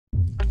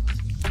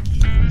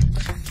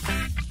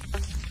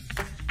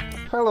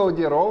Hello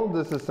dear all,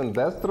 this is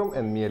Indestroom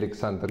and me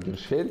Alexander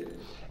Gershfeld,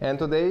 and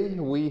today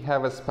we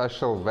have a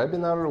special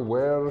webinar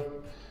where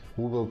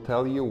we will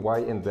tell you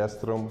why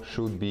Indestroom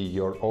should be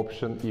your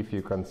option if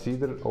you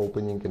consider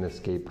opening an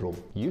escape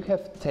room. You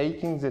have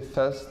taken the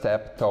first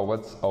step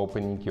towards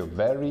opening your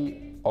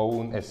very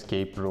own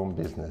escape room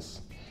business.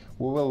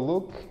 We will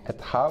look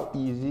at how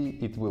easy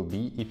it will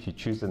be if you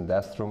choose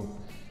Indestroom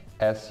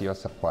as your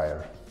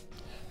supplier.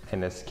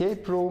 An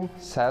escape room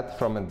set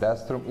from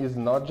Indestroom is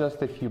not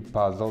just a few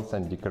puzzles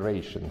and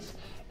decorations,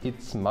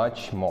 it's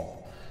much more.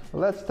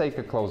 Let's take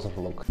a closer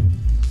look.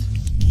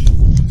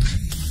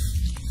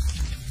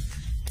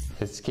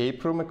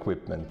 Escape room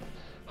equipment.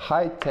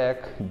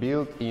 High-tech,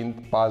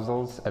 built-in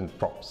puzzles and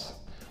props.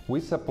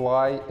 We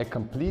supply a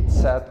complete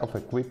set of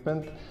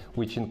equipment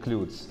which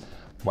includes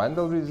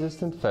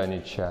vandal-resistant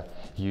furniture,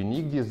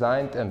 unique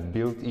designed and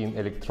built-in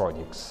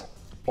electronics.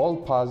 All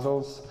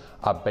puzzles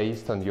are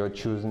based on your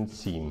chosen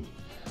theme.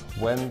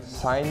 When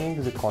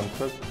signing the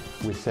contract,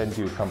 we send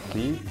you a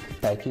complete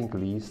packing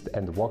list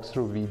and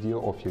walkthrough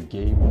video of your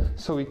game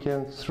so we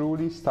can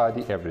thoroughly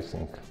study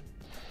everything.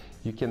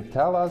 You can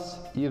tell us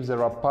if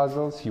there are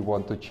puzzles you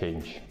want to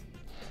change.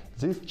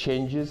 These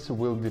changes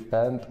will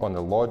depend on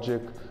the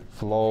logic,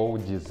 flow,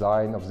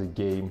 design of the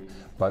game,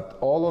 but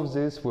all of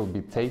this will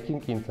be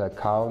taken into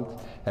account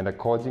and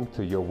according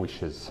to your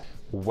wishes.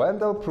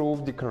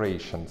 Vandal-proof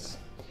decorations.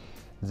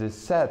 The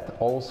set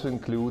also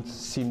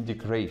includes theme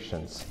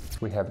decorations.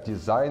 We have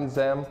designed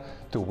them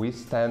to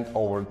withstand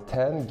over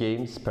 10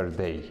 games per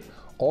day.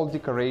 All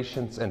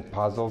decorations and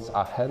puzzles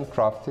are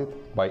handcrafted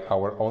by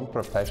our own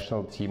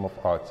professional team of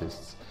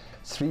artists.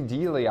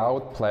 3D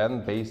layout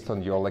plan based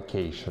on your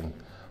location.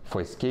 For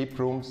escape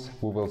rooms,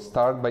 we will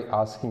start by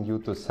asking you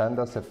to send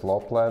us a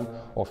floor plan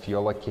of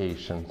your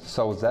location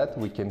so that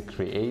we can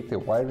create a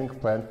wiring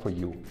plan for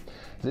you.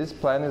 This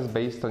plan is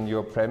based on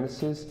your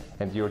premises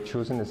and your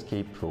chosen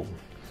escape room.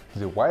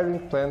 The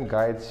wiring plan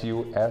guides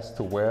you as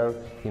to where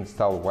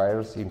install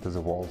wires into the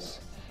walls.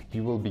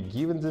 You will be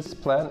given this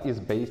plan is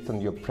based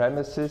on your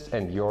premises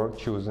and your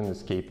chosen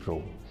escape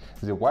room.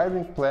 The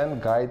wiring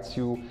plan guides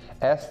you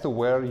as to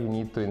where you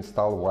need to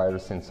install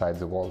wires inside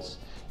the walls.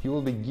 You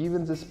will be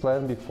given this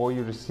plan before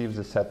you receive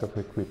the set of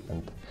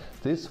equipment.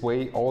 This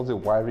way all the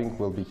wiring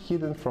will be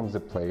hidden from the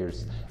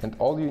players and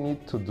all you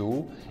need to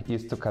do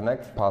is to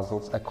connect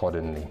puzzles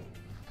accordingly.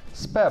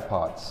 Spare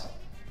parts.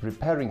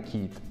 Repairing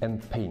kit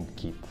and paint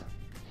kit.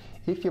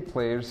 If your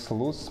players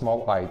lose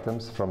small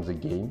items from the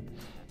game,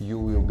 you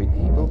will be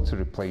able to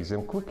replace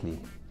them quickly.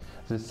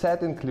 The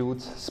set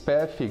includes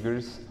spare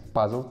figures,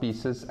 puzzle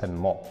pieces and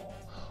more.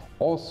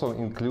 Also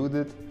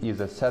included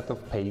is a set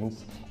of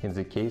paints in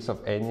the case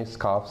of any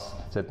scuffs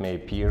that may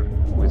appear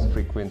with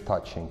frequent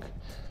touching.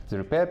 The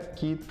repair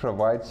kit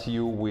provides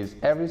you with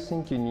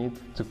everything you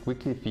need to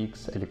quickly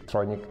fix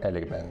electronic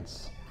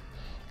elements.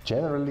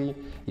 Generally,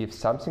 if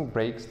something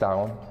breaks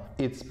down,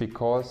 it's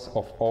because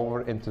of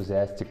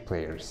over-enthusiastic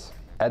players.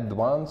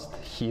 Advanced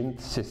hint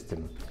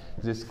system.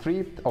 The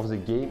script of the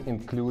game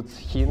includes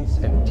hints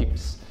and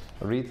tips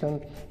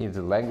written in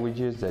the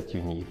languages that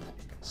you need.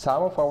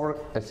 Some of our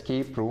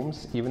escape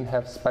rooms even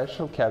have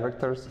special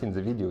characters in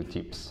the video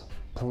tips.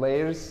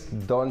 Players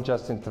don't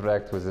just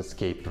interact with the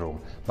escape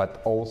room,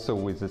 but also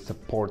with the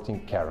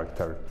supporting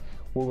character.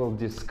 We will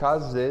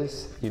discuss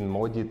this in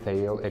more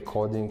detail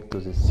according to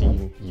the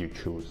theme you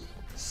choose.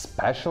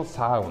 Special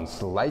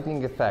sounds,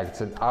 lighting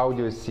effects and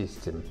audio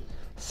system.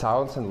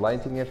 Sounds and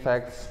lighting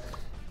effects,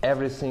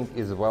 everything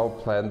is well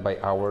planned by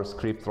our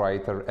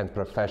scriptwriter and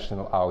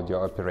professional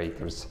audio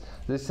operators.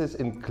 This is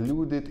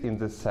included in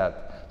the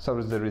set,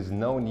 so there is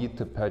no need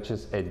to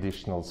purchase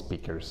additional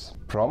speakers.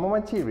 Promo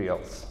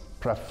materials.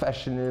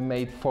 Professionally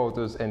made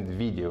photos and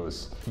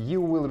videos.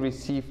 You will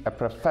receive a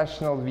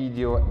professional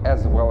video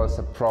as well as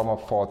a promo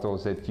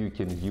photos that you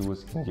can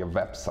use in your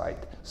website,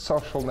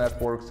 social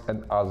networks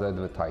and other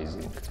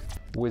advertising.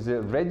 With a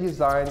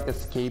redesigned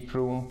escape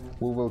room,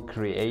 we will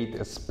create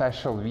a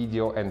special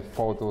video and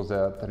photos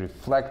that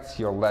reflects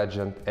your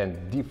legend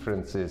and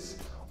differences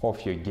of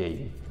your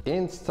game.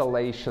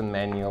 Installation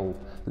manual,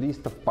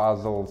 list of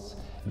puzzles,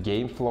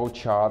 game flow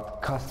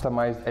chart,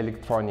 customized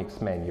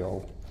electronics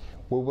manual.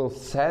 We will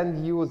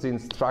send you the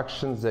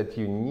instructions that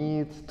you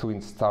need to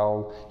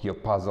install your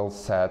puzzle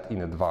set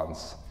in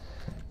advance.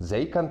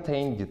 They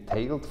contain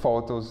detailed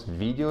photos,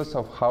 videos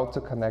of how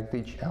to connect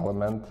each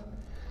element.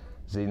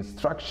 The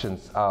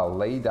instructions are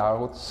laid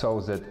out so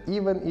that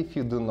even if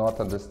you do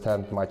not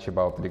understand much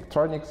about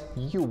electronics,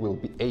 you will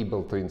be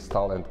able to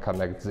install and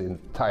connect the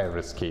entire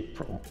escape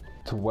room.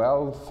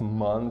 12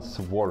 months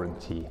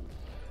warranty.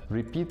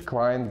 Repeat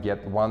client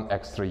get 1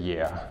 extra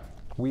year.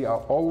 We are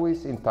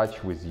always in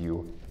touch with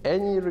you.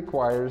 Any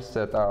requires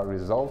that are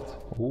resolved.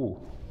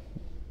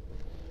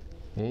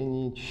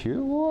 Any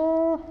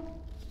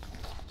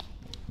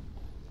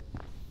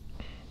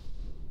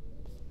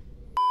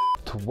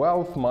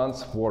 12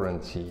 months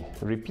warranty.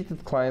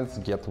 Repeated clients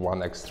get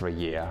 1 extra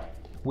year.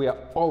 We are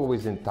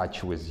always in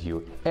touch with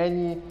you.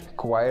 Any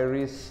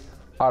queries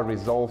are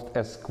resolved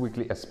as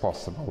quickly as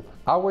possible.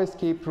 Our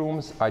escape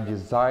rooms are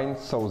designed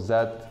so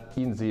that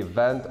in the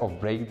event of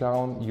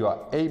breakdown, you are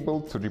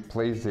able to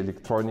replace the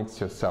electronics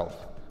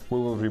yourself. We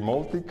will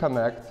remotely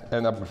connect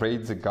and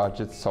upgrade the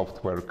gadget's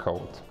software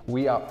code.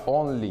 We are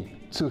only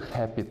too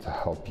happy to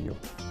help you.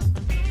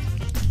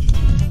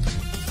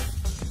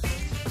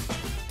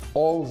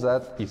 All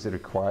that is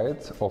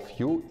required of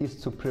you is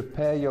to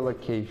prepare your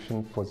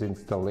location for the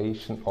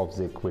installation of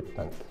the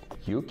equipment.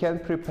 You can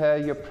prepare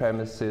your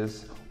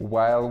premises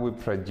while we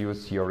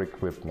produce your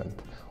equipment.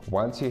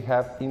 Once you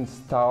have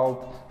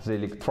installed the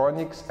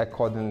electronics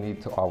accordingly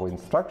to our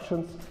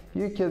instructions,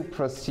 you can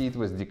proceed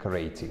with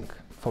decorating.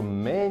 For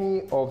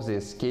many of the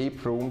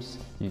escape rooms,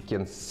 you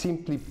can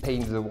simply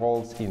paint the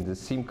walls in the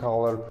same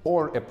color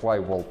or apply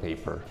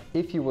wallpaper.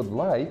 If you would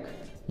like,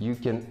 you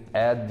can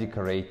add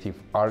decorative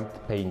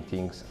art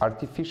paintings,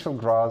 artificial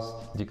grass,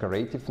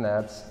 decorative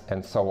nets,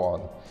 and so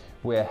on.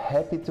 We are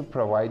happy to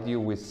provide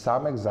you with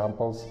some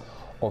examples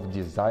of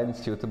design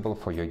suitable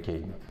for your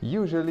game.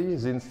 Usually,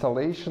 the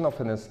installation of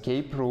an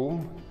escape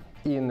room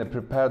in a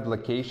prepared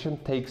location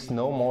takes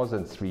no more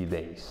than 3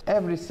 days.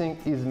 Everything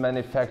is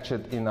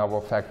manufactured in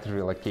our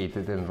factory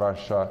located in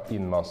Russia,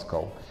 in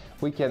Moscow.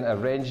 We can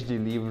arrange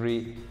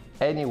delivery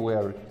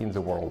anywhere in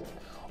the world.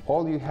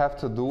 All you have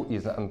to do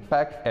is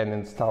unpack and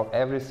install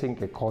everything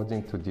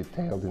according to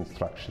detailed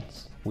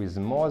instructions. With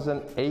more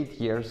than 8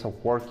 years of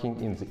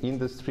working in the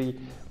industry,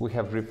 we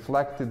have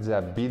reflected the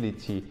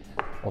ability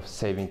of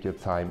saving your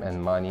time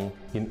and money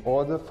in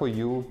order for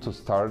you to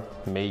start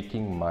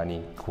making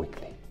money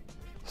quickly.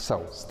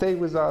 So stay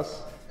with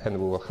us and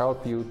we will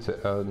help you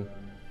to earn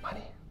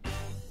money.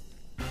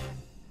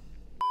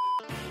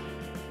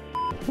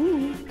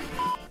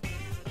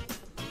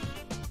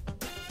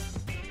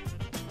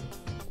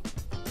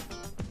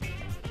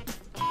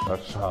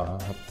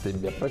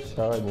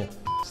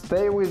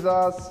 Stay with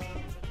us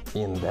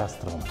in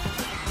Indestroom.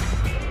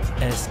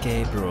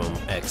 Escape room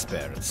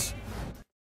experts.